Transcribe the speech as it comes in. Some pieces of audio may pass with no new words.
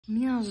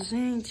Minha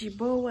gente,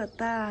 boa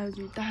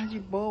tarde, tarde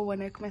boa,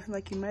 né? Começando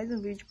aqui mais um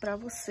vídeo pra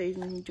vocês,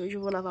 né, gente? Hoje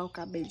eu vou lavar o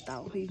cabelo, tá?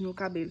 Horrível meu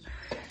cabelo.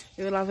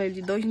 Eu lavo ele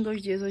de 2 em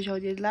 2 dias, hoje é o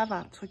dia de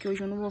lavar. Só que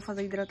hoje eu não vou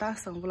fazer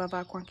hidratação, vou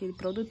lavar com aquele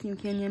produtinho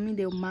que a Aninha me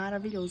deu,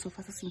 maravilhoso. Eu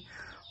faço assim,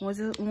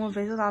 uma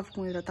vez eu lavo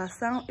com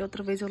hidratação e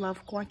outra vez eu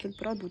lavo com aquele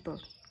produto,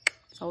 ó.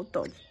 Só o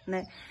Todd,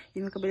 né? E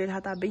meu cabelo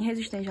já tá bem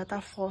resistente, já tá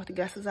forte,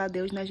 graças a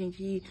Deus, né,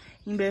 gente? E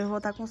em breve eu vou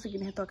estar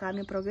conseguindo retocar a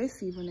minha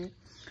progressiva, né?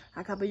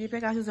 Acabei de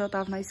pegar a José, eu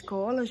tava na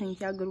escola,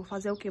 gente, e agora eu vou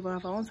fazer o quê? Vou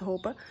lavar umas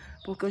roupas,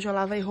 porque eu já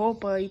lavei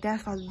roupa e tem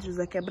as fases de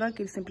José que é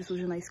branca, ele sempre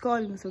suja na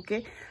escola, não sei o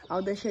quê. Aí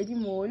eu deixei de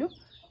molho.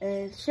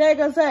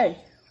 Chega,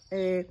 Zé!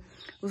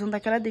 Usando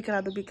aquela dica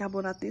lá do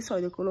bicarbonato de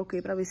sódio, eu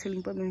coloquei pra ver se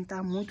limpa mesmo,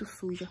 tá muito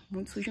suja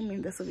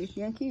mesmo, dessa vez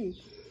tinha que ir.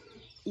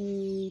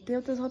 E tem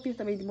outras roupinhas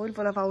também de molho,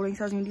 vou lavar o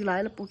lençolzinho de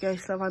Laila, porque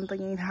se lavar no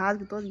tanguinho ele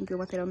rasga todinho, porque o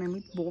material não é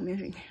muito bom, minha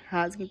gente,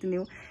 rasga,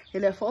 entendeu?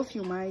 Ele é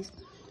fofinho, mas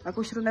a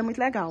costura não é muito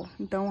legal,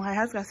 então vai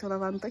rasgar se eu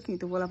lavar no tanquinho,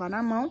 então eu vou lavar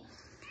na mão.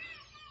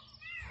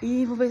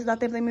 E vou ver se dá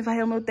tempo de me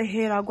varrer o meu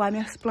terreiro, aguar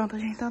minhas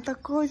plantas, gente, tanta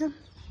coisa.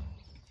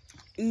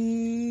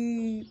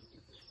 E...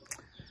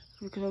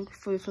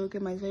 foi o que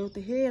mais? Vai o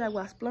terreiro,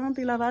 aguar as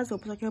plantas e lavar as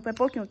roupas, só que roupa é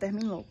pouquinho, eu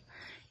termino logo.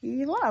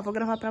 E vou lá, vou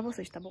gravar pra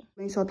vocês, tá bom?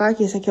 O lençol tá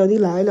aqui, esse aqui é o de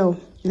Laila, ó.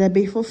 Ele é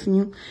bem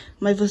fofinho,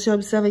 mas você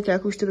observa que a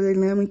costura dele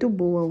não é muito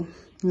boa, ó,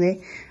 né?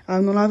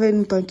 Eu não lavei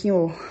no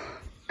tanquinho, ó,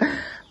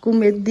 com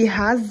medo de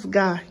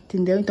rasgar,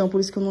 entendeu? Então,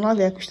 por isso que eu não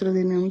lavei. A costura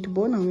dele não é muito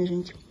boa, não, minha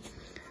gente.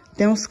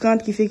 Tem uns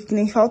cantos que fica que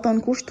nem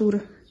faltando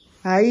costura.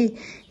 Aí,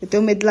 eu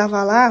tenho medo de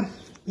lavar lá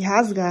e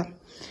rasgar.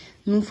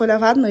 Não foi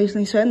lavado, não. Esse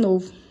lençol é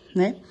novo,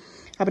 né?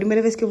 A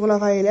primeira vez que eu vou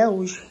lavar ele é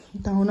hoje.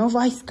 Então, eu não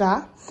vou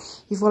arriscar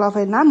e vou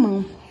lavar ele na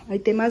mão. Aí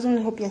tem mais uma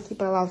roupinha aqui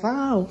pra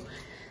lavar, ó,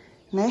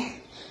 né?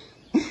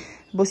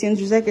 Bolsinha do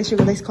José, que ele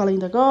chegou da escola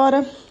ainda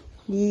agora.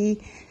 E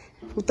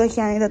o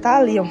tanquinho ainda tá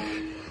ali, ó.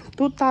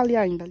 Tudo tá ali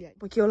ainda, aliás.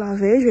 Porque eu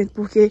lavei, gente,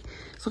 porque...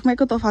 Só como é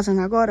que eu tô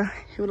fazendo agora?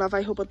 Eu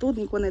lavei roupa tudo,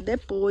 e quando é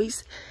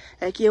depois,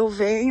 é que eu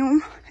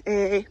venho,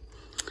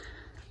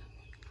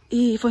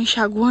 e vou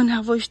enxaguando,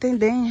 já vou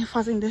estendendo,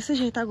 fazendo desse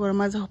jeito agora.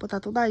 Mas a roupa tá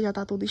toda aí, já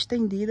tá toda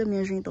estendida,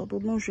 minha gente, ó,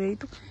 tudo no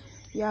jeito.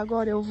 E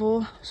agora eu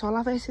vou só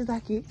lavar esses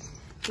daqui.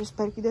 Eu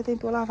espero que dê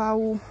tempo eu lavar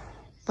o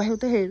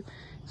terreiro.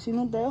 Se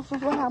não der, eu vou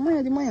lavar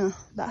amanhã de manhã.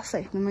 Dá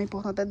certo, não é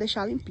importante é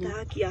deixar limpinho.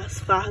 Tá aqui as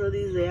fardas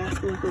de Zé, as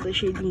coisas que eu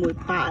deixei de molho.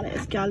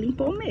 Parece que ela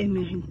limpou mesmo,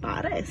 minha gente.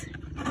 Parece.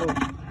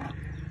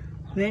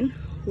 Ó. Vendo?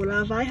 Vou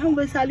lavar e vamos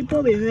ver se ela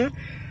limpou mesmo, né?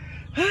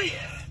 Ai,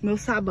 meu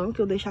sabão que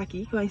eu deixo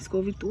aqui, com a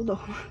escova e tudo, ó.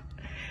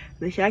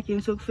 Deixar aqui,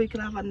 não sei o que foi que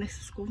lavado nessa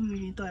escova, minha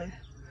gente, olha.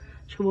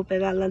 Acho que eu vou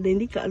pegar lá dentro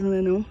de casa,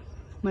 né não?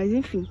 Mas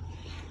enfim.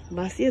 A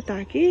bacia tá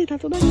aqui, tá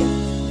tudo aqui,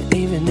 ó.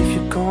 Even if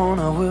you're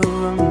gone, I will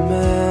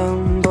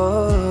remember.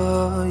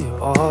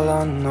 You're all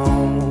I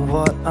know,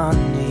 what I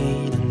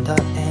need, and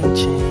that ain't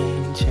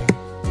changing.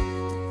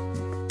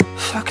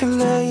 If I could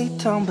lay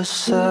down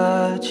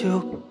beside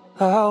you,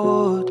 I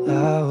would.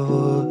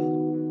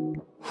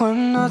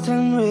 When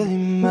nothing really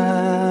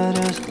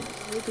matters.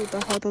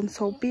 Tá faltando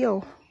só o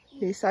pior.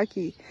 Esse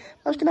aqui.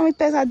 Acho que não é muito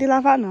pesado de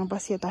lavar, não. A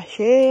bacia tá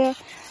cheia.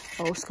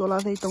 Ó, os que eu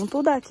lavei estão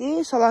tudo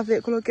aqui. Só lavei,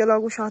 coloquei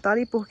logo o short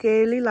ali porque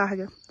ele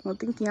larga. Uma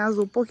tintinha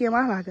azul, um pouquinho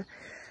mais larga.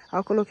 Aí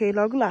eu coloquei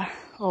logo lá,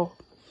 ó.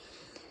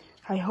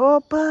 Aí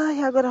roupa,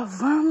 e agora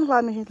vamos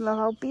lá, minha gente,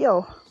 lavar o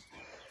pior.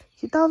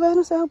 Que talvez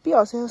não seja o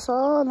pior, seja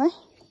só, né,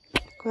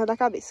 coisa da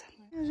cabeça.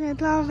 Minha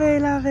gente,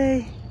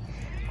 lavei.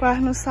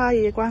 Quase não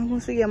saía, quase não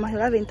conseguia, mas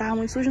lavei. Não tava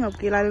muito sujo não,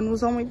 porque lá eu não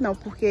uso muito não,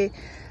 porque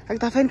aqui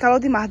tá fazendo calor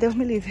demais, Deus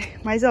me livre.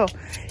 Mas, ó,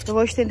 eu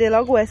vou estender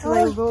logo essa,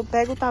 aí eu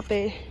pego o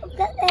tapete.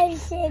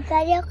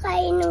 Cadê eu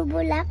cair no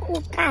buraco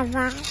do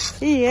cavalo?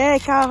 E é,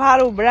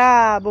 cavalo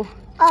brabo.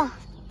 Ó.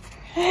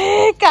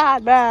 Ei,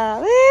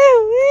 cabra!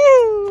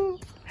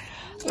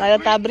 Lá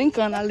ela tá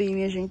brincando ali,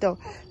 minha gente, ó.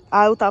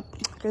 Aí o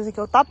tapete, quer dizer que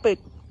é o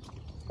tapete.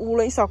 O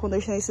lençol, quando eu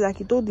estendo esse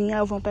daqui tudinho, aí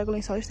eu vou pegar o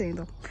lençol e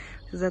estendo, ó.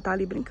 O José tá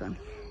ali brincando.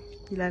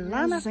 E lá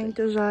na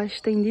frente eu já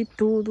estendi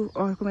tudo.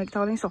 Olha como é que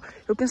tá o lençol.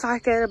 Eu pensava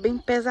que era bem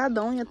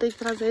pesadão, ia ter que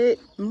trazer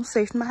no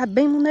cesto, mas é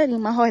bem maneirinho,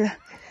 mas olha.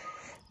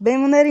 Bem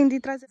maneirinho de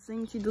trazer.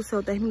 Gente do céu,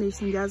 eu terminei de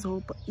estender as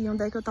roupas. E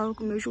onde é que eu tava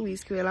com o meu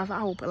juiz, que eu ia lavar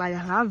a roupa? Lá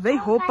eu lavei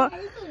roupa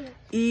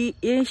e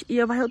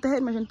ia varrer o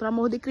terreno, minha gente, pelo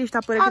amor de Cristo.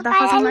 Tá por aí que tá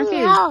fazendo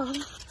aqui.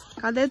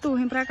 Cadê tu?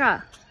 Vem pra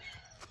cá.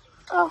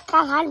 O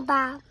cavalo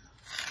bravo.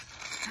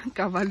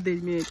 Cavalo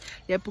dele, minha gente.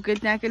 E é porque ele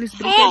tem aqueles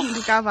brinquedinhos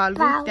de cavalo,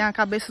 viu? Tem a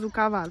cabeça do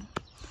cavalo.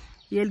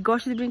 E ele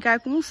gosta de brincar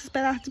com uns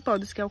pedaços de pau,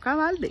 que é o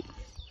cavalo dele.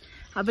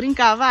 A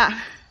brincar, vá.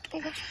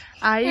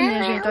 Aí,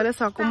 minha gente, olha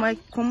só como é.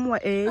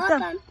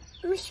 Eita!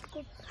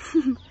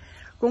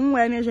 Como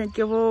é, minha gente,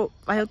 que eu vou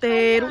varrer o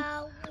terreiro.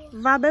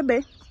 Vá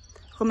beber.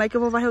 Como é que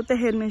eu vou varrer o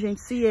terreiro, minha gente?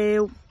 Se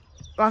eu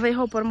lavei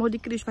roupa, pelo amor de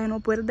Cristo, fazendo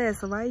uma poeira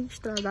dessa, vai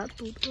estragar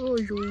tudo. Ô,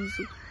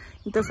 juízo.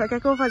 Então, sabe o que é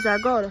que eu vou fazer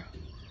agora?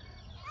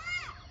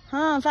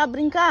 Vai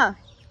brincar?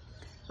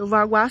 Eu vou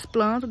aguar as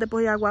plantas,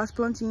 depois de aguar as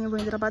plantinhas, eu vou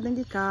entrar pra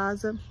dentro de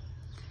casa.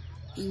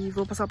 E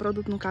vou passar o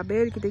produto no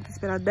cabelo, que tem que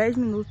esperar 10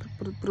 minutos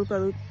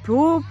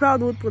pro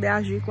produto poder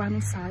agir, quase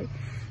não sai.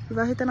 e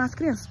vai ajeitando as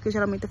crianças. Porque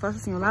geralmente eu faço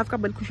assim, eu lavo o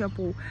cabelo com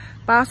shampoo,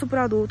 passo o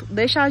produto,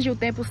 deixo agir o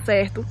tempo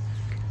certo,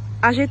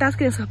 ajeitar as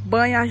crianças,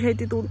 banho,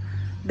 ajeito e tudo.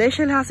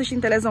 Deixa eles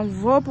assistindo televisão,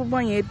 vou pro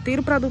banheiro,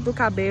 tiro o produto do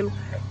cabelo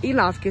e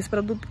lavo. Porque esse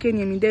produto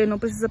pequenininho me deu, não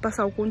precisa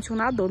passar o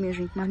condicionador, minha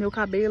gente. Mas meu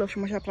cabelo, deixa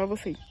eu mostrar pra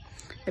vocês.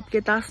 É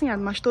porque tá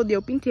assinhado, mas todo dia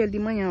eu pintei ele de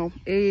manhã, ó.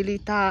 Ele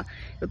tá...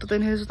 Eu tô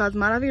tendo resultados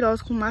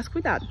maravilhosos com mais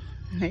cuidado,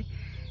 né?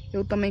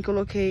 Eu também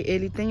coloquei...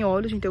 Ele tem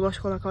óleo, gente. Eu gosto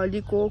de colocar óleo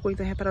de coco, ou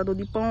então reparador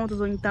de pontas,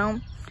 ou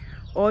então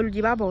óleo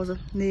de babosa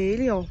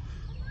nele, ó.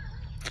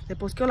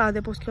 Depois que eu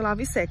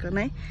lavo e seca,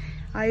 né?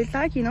 Aí ele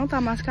tá aqui, não tá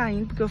mais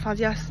caindo, porque eu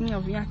fazia assim, ó.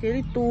 Vinha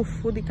aquele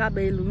tufo de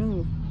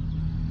cabelo.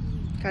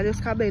 Cadê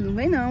os cabelos? Não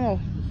vem não, ó.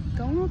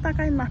 Então não tá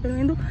caindo mais, pelo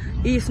menos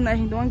isso, né,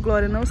 gente? Uma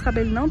glória, não, os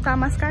cabelos não tá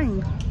mais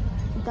caindo.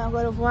 Então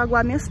agora eu vou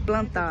aguar minhas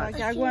plantas. Tá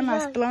aqui aguando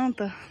as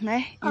plantas,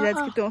 né? E já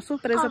disse que tem uma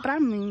surpresa pra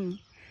mim.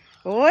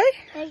 Oi?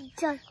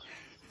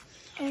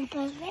 Eu não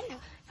posso ver, não.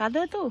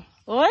 Cadê tu?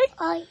 Oi?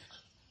 Oi.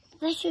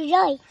 Vai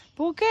sujar?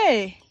 Por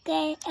quê?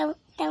 Porque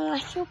tem uma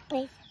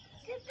surpresa.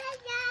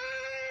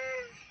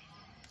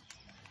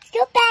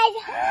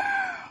 Surpresa!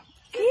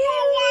 Que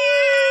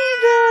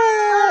linda!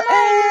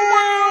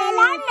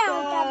 Ela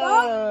não, tá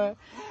bom?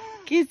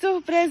 Que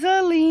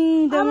surpresa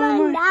linda, mamãe.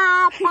 Não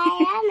dá pra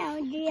ela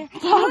não, dia.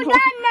 Não dá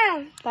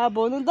não. Tá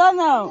bom, não dá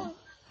não.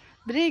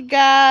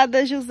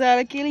 Obrigada, José.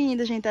 Olha que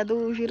linda, gente. É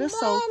do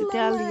girassol que tem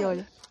ali,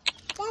 olha.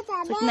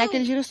 Isso aqui não é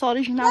aquele girassol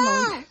original,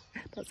 não.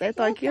 Tá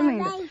certo? Olha que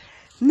linda.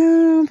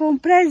 Não, foi um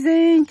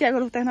presente.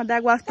 Agora eu vou terminar de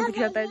aguar as plantas que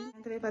já tá.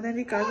 Entrei pra dentro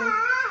de casa.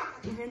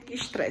 Tem gente que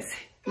estresse.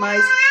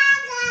 Mas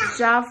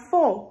já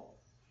for.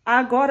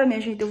 Agora, minha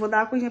gente, eu vou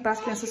dar a coisinha para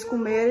as crianças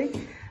comerem,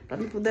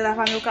 para eu poder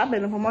lavar meu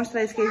cabelo. Eu vou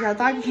mostrar isso que ele já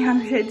tá aqui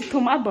no jeito de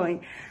tomar banho.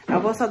 Eu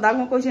vou só dar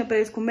alguma coisinha para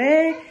eles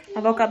comerem,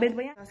 lavar o cabelo e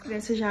banhar. As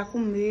crianças já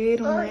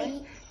comeram,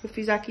 né? Eu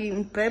fiz aqui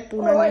um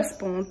pré-poo nas minhas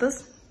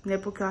pontas, né?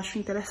 Porque eu acho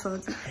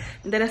interessante.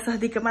 Me deram essa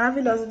dica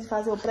maravilhosa de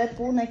fazer o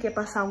pré-poo, né? Que é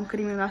passar um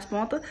creme nas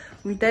pontas,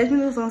 uns 10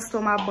 minutos antes de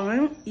tomar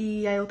banho.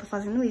 E aí eu tô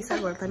fazendo isso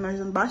agora, tá me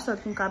ajudando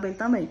bastante com o cabelo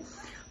também.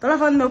 Tô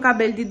lavando meu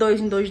cabelo de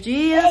 2 em 2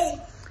 dias.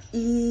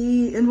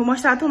 E eu não vou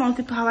mostrar tu não,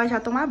 que tu vai já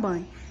tomar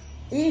banho.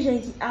 E,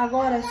 gente,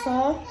 agora é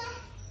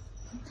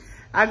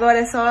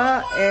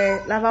só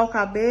lavar o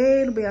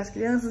cabelo, bem as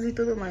crianças e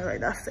tudo mais. Vai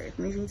dar certo.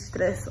 Minha gente,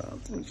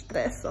 muito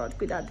estressante.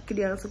 Cuidar de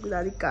criança,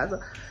 cuidar de casa.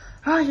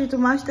 Ai, gente, o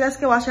mais estresse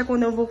que eu acho é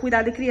quando eu vou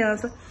cuidar de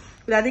criança,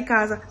 cuidar de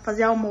casa,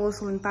 fazer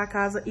almoço, limpar a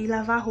casa e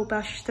lavar a roupa. Eu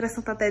acho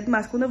estressante até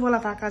demais. Quando eu vou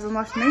lavar a casa, eu não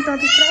acho nem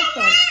tanto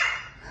estressante.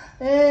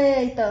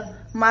 Eita,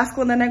 mas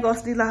quando é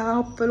negócio de lavar a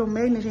roupa pelo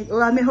meio, minha gente, eu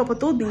lavo minha roupa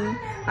tudinho,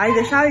 aí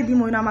deixar ele de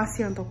molho na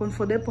maciante, ó, quando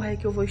for depois é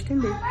que eu vou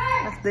estender.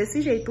 Mas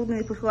desse jeito, tudo,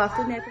 depois que eu lavo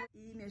tudo. E,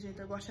 minha gente,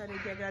 eu gostaria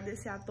de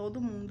agradecer a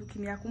todo mundo que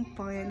me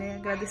acompanha, né,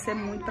 agradecer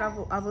muito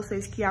a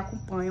vocês que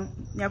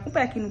me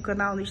acompanham aqui no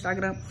canal, no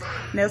Instagram,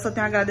 né, eu só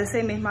tenho a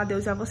agradecer mesmo a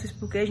Deus e a vocês,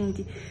 porque,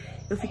 gente,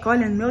 eu fico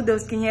olhando, meu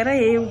Deus, quem era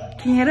eu?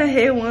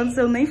 Antes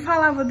eu nem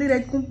falava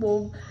direito com o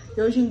povo.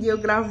 E hoje em dia eu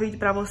gravo vídeo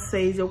pra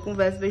vocês, eu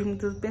converso, vejo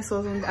muitas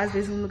pessoas, às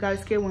vezes nos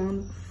lugares que eu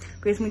ando.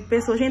 Conheço muitas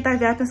pessoas, gente, às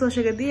vezes a pessoa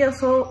chega de eu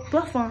sou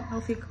tua fã.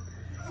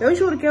 Eu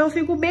juro que eu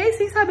fico bem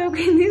sem saber o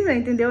que dizer,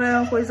 entendeu? É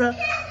uma coisa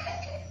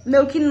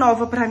meio que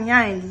nova pra mim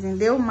ainda,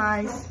 entendeu?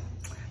 Mas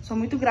sou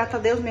muito grata a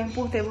Deus mesmo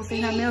por ter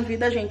vocês na minha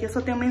vida, gente. Eu só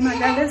tenho mesmo a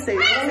agradecer.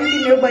 Eu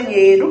limpei meu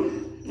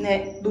banheiro,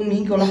 né?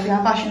 Domingo eu lavei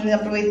a faxina e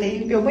aproveitei e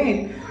limpei o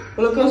banheiro.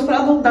 Coloquei os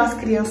produtos das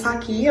crianças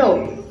aqui,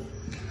 ó.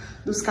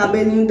 Dos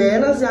cabelinhos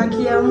delas, e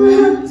aqui é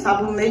um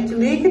sabonete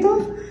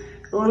líquido,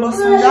 uma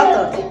loção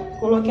hidratante.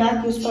 Coloquei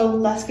aqui os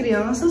produtos das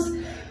crianças.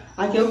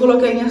 Aqui eu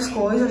coloquei minhas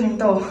coisas,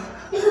 gente, ó.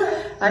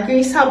 Aqui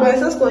eu sabão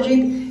essas coisas,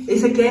 gente.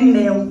 Esse aqui é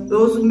mel. Eu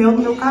uso mel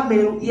no meu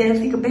cabelo e aí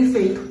fica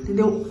perfeito,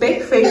 entendeu?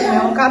 Perfeito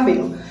mel no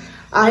cabelo.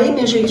 Aí,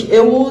 minha gente,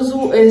 eu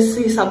uso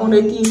esse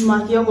sabonete íntimo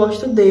aqui, eu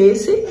gosto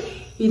desse.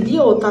 E de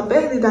outro, tá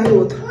perdido aí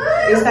outro.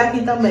 Esse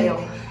aqui também, ó.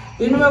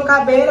 E no meu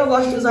cabelo eu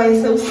gosto de usar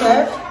esse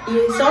Cef e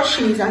esse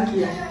OX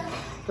aqui, ó.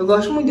 Eu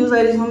gosto muito de usar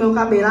eles no meu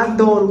cabelo,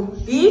 adoro.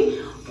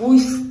 E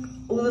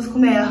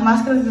as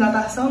máscaras de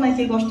hidratação, né?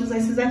 Que eu gosto de usar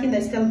esses aqui,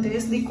 desse, que tem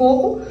esse de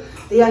coco.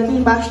 E aqui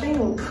embaixo tem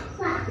outro.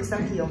 Esse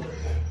aqui, ó.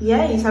 E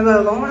é isso.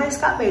 Agora vamos lavar esse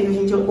cabelo,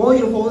 gente.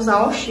 Hoje eu vou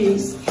usar o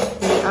X.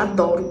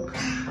 Adoro.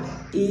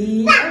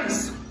 E é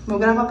isso. Vou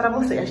gravar pra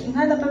vocês. Acho que não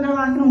vai dar pra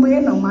gravar aqui no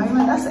banheiro, não. Mas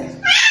vai dar certo.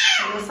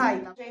 Eu vou sair,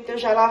 tá? Gente, eu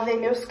já lavei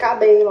meus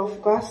cabelos, ó.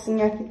 Ficou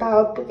assim. Aqui tá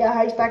alto porque a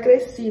raiz tá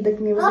crescida.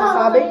 Que nem vocês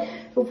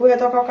sabem. Eu fui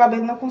retocar o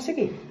cabelo e não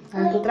consegui.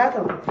 Aí eu tô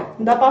tratando.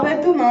 Não dá pra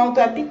ver tu não, tu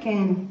é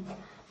pequeno.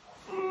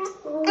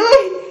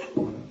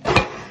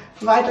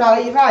 Vai pra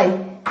ali,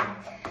 vai.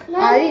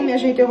 Aí, minha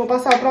gente, eu vou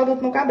passar o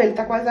produto no cabelo.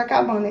 Tá quase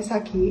acabando esse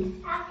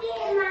aqui.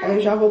 Aí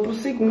eu já vou pro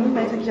segundo,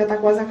 né? Esse aqui já tá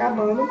quase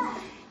acabando.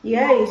 E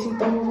é isso,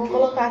 então eu vou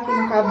colocar aqui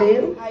no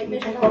cabelo. Aí,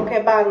 minha gente,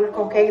 qualquer barulho,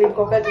 qualquer grito,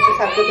 qualquer coisa, você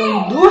sabe que eu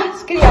tenho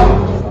 2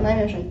 crianças, né,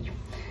 minha gente?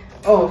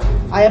 Ó,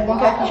 aí é bom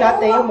que aqui já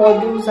tem o modo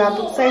de usar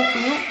tudo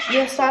certinho e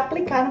é só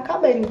aplicar no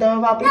cabelo. Então eu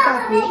vou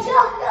aplicar aqui,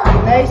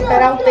 né,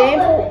 esperar o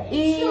tempo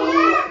e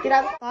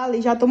tirar. Tá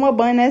ali, já tomou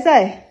banho, né,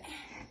 Zé?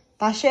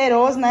 Tá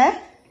cheiroso, né?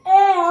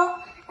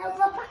 Eu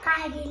vou pra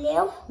casa de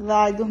Leo.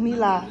 Vai dormir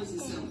lá.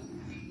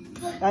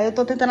 Aí eu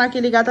tô tentando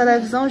aqui ligar a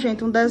televisão,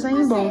 gente, um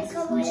desenho bom.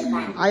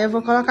 Aí eu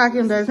vou colocar aqui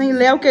um desenho.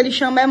 Léo, que ele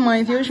chama é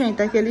mãe, viu, gente?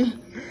 É que ele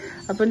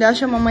aprendeu a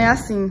chamar a mãe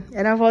assim.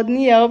 Era a avó de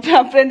Niel pra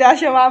aprender a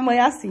chamar a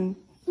mãe assim.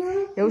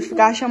 Eu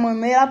ficava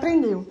chamando ele,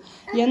 aprendeu.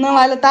 E a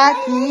Ana ela tá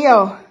aqui,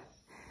 ó.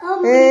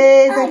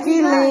 Eita,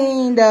 que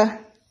linda.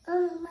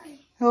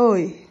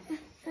 Oi.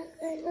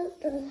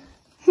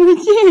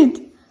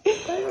 Gente.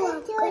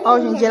 Ó,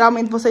 gente,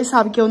 geralmente vocês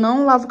sabem que eu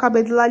não lavo o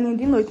cabelo de Lalinha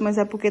de noite, mas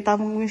é porque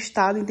tava em um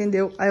estado,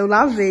 entendeu? Aí eu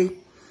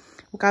lavei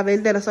o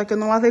cabelo dela, só que eu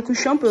não lavei com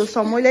shampoo, eu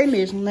só molhei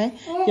mesmo, né?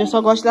 E eu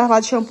só gosto de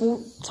lavar de shampoo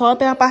só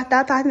pela parte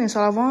da tarde mesmo, só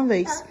lavo uma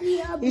vez.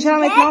 E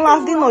geralmente não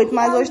lavo de noite,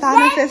 mas hoje tava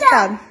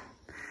necessitado.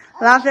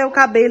 Lavei o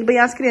cabelo, bem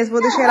as crianças,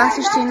 vou deixar ela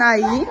assistindo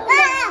aí.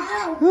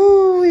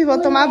 E vou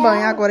tomar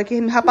banho agora,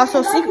 que já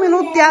passou 5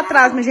 minutos de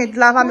atraso, minha gente, de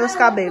lavar meus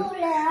cabelos.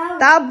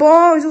 Tá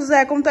bom,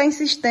 José, como tá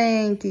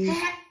insistente.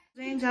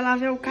 Gente, já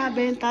lavei o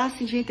cabelo, tá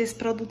assim, gente, esse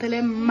produto, ele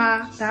é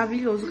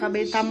maravilhoso. O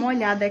cabelo tá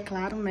molhado, é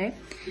claro, né?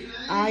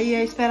 Aí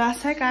é esperar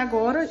secar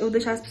agora, eu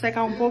deixar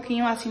secar um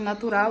pouquinho, assim,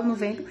 natural, no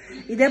vento.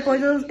 E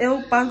depois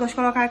eu gosto de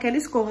colocar aquela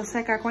escova,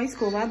 secar com a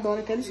escova. Adoro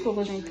aquela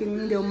escova, gente, que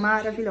me deu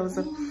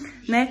maravilhosa,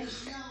 né?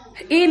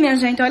 E, minha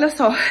gente, olha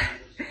só.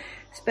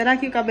 Esperar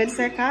aqui o cabelo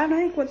secar,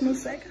 né? Enquanto não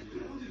seca.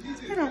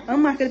 Esperar.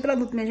 Amo aquele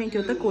produto, minha gente.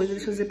 Outra coisa,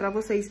 deixa eu dizer pra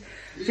vocês.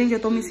 Gente, eu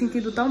tô me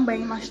sentindo tão bem,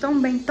 mas tão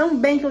bem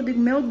que eu digo,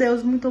 meu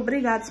Deus, muito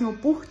obrigada, Senhor,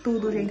 por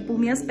tudo, gente, por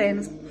minhas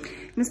pernas.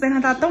 Minhas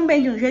pernas tá tão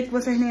bem de um jeito que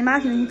vocês nem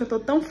imaginam, gente. Eu tô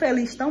tão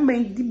feliz, tão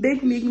bem, de bem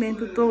comigo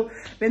mesmo. Eu tô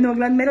vendo uma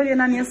grande melhoria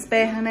nas minhas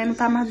pernas, né? Não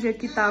tá mais do jeito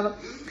que tava.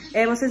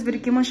 Vocês viram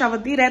que manchava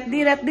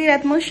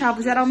direto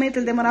manchava. Geralmente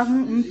ele demorava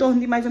em torno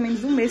de mais ou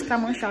menos um mês pra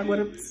manchar.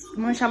 Agora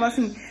manchava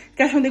assim,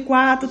 questão de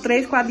 4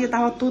 dias,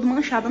 tava tudo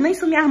manchado. Nem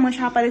sumia as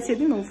manchas, aparecia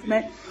de novo,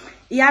 né?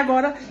 E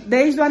agora,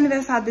 desde o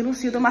aniversário de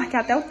Lucilda, eu marquei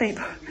até o tempo.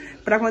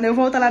 Pra quando eu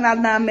voltar lá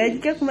na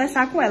médica,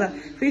 conversar com ela.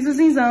 Fiz os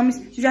exames,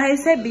 já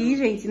recebi,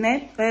 gente,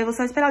 né? Vou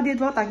só esperar o dia de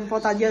voltar, que eu vou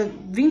voltar dia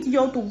 20 de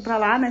outubro pra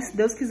lá, né? Se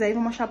Deus quiser, e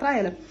vou mostrar pra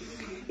ela.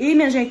 E,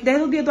 minha gente,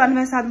 desde o dia do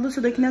aniversário do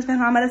Lucilda, que minhas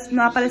pernas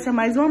não apareceu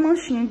mais uma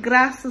manchinha.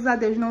 Graças a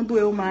Deus, não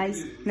doeu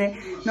mais, né?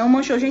 Não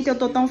manchou. Gente, eu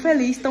tô tão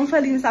feliz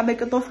em saber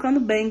que eu tô ficando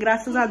bem,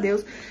 graças a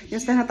Deus.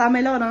 Minhas pernas tá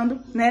melhorando,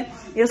 né?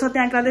 Eu só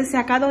tenho a agradecer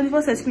a cada um de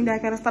vocês que me deram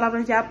aquelas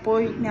palavras de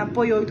apoio, me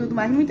apoiou e tudo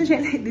mais. Muita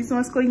gente disse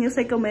umas coisinhas, eu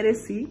sei que eu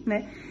mereci,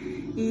 né?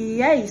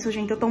 E é isso,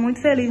 gente. Eu tô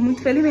muito feliz mesmo,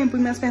 porque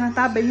minhas pernas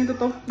tá bem. Gente, eu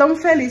tô tão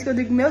feliz que eu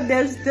digo, meu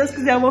Deus, se Deus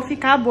quiser eu vou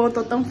ficar boa. Eu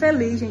tô tão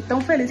feliz, gente.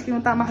 Tão feliz que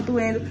não tá mais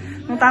doendo,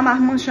 não tá mais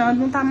manchando,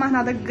 não tá mais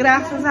nada.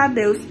 Graças a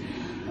Deus.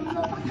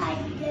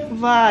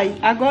 Vai.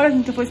 Agora,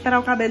 gente, eu vou esperar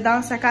o cabelo dar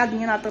uma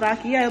secadinha natural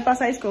aqui. Aí eu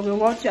passo a escova. Eu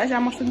volto já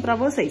mostrando pra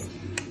vocês.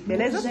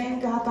 Beleza?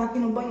 Gente, eu já tô aqui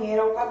no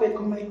banheiro. Olha o cabelo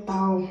como é que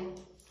tá, ó.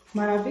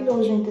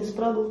 Maravilhoso, gente, esse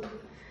produto.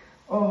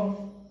 Ó.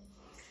 O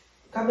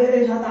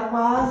cabelo já tá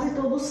quase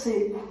todo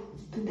seco.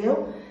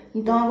 Entendeu?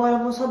 Então agora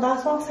eu vou só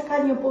dar uma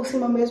secadinha por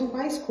cima mesmo com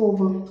a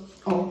escova.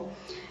 Ó.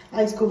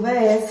 A escova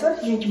é essa.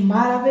 Gente,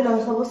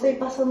 maravilhosa. Só você ir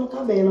passando no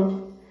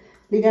cabelo, ó.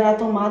 Ligar na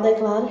tomada, é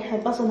claro, aí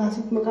passando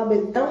assim com meu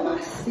cabelo tão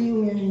macio,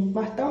 minha gente,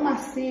 mas tão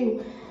macio.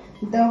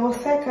 Então eu vou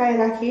secar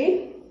ele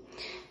aqui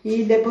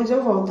e depois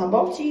eu volto, tá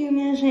bom?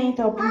 Minha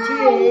gente, ó,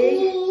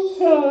 penteei.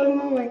 Ai,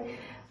 mamãe.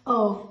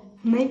 Ó,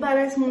 nem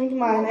parece muito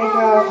mais, né, que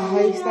a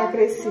raiz tá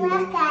crescida.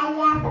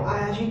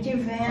 Aí a gente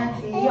vem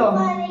aqui,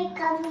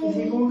 ó, e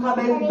fica um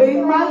cabelo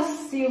bem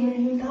macio, minha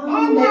gente, tá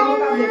lindo meu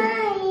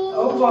cabelo.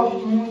 Eu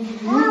gosto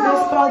muito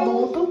desse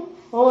produto.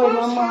 Oi,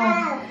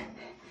 mamãe.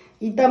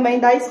 E também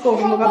da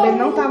escova, meu cabelo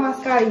não tá mais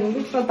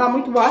caindo, só tá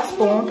muito boas as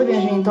pontas,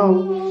 minha gente, ó.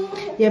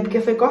 E é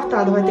porque foi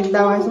cortado, vai ter que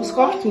dar mais uns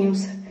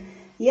cortinhos.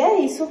 E é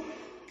isso.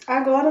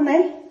 Agora,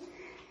 né,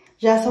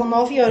 já são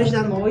 9 horas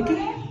da noite.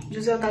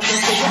 José Otávio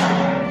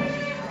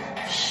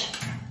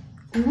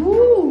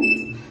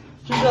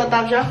José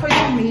Otávio já foi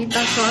dormir,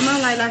 tá só na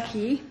Laila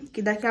aqui,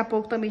 que daqui a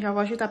pouco também já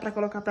vou ajeitar pra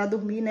colocar pra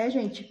dormir, né,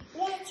 gente?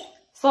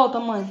 Solta,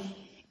 mãe.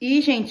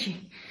 E,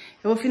 gente,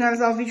 eu vou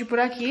finalizar o vídeo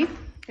por aqui.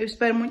 Eu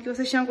espero muito que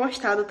vocês tenham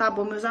gostado, tá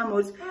bom, meus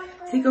amores?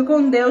 Fica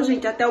com Deus,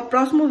 gente. Até o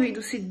próximo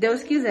vídeo, se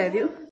Deus quiser, viu?